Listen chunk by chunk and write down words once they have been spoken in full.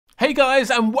Hey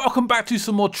guys, and welcome back to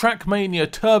some more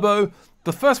Trackmania Turbo.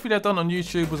 The first video I've done on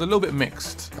YouTube was a little bit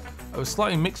mixed. It was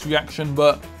slightly mixed reaction,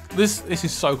 but this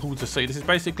is so cool to see. This is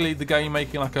basically the game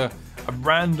making like a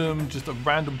random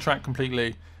track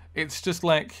completely. It's just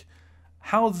like,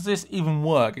 how does this even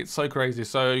work? It's so crazy.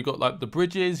 So you got like the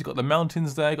bridges, you got the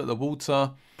mountains there, you got the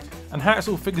water, and how it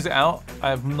all figures it out, I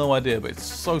have no idea, but it's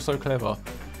so clever.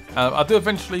 I do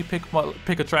eventually pick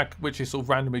a track which is sort of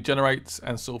randomly generates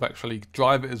and sort of actually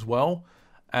drive it as well.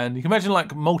 And you can imagine like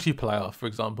multiplayer, for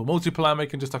example. Multiplayer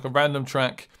making just like a random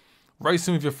track,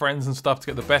 racing with your friends and stuff to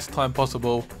get the best time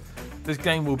possible. This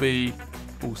game will be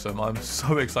awesome. I'm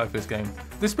so excited for this game.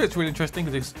 This bit's really interesting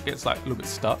because it gets like a little bit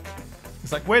stuck.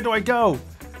 It's like, where do I go?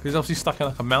 Because it's obviously stuck in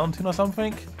like a mountain or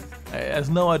something. It has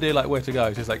no idea like where to go.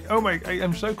 It's just like, oh my,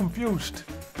 I'm so confused.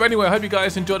 But anyway, I hope you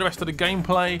guys enjoy the rest of the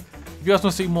gameplay. If you guys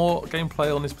want to see more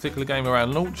gameplay on this particular game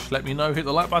around launch, let me know. Hit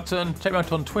the like button, check me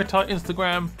out on Twitter,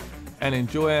 Instagram, and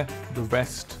enjoy the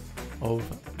rest of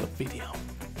the video.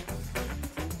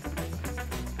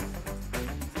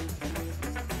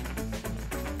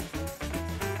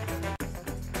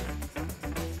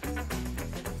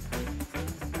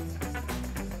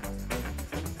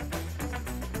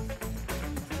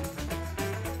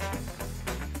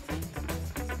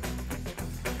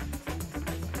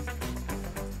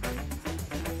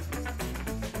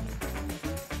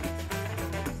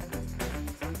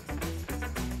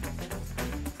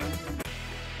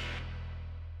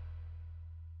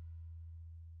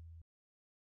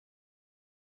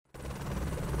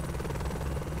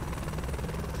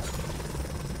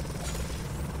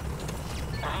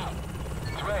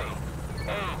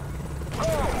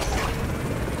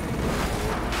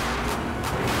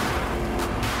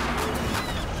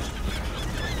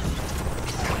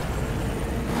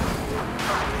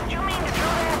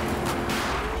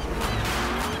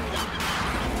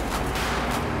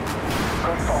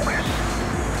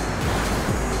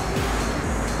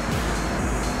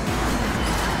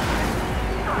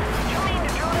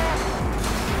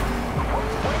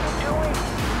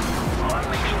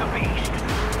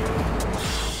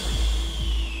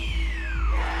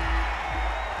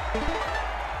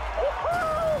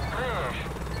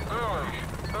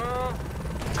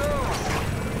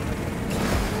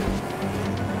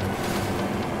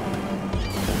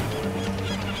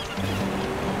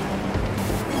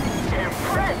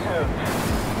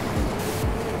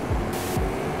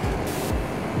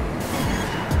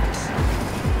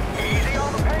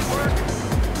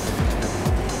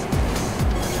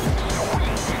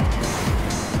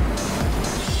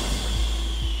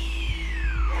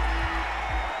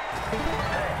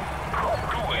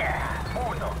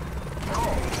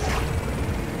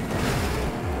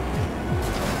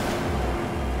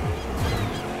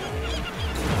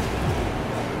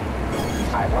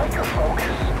 I like your focus.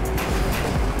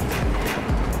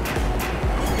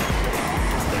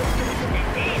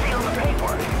 Easy on the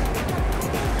paintwork.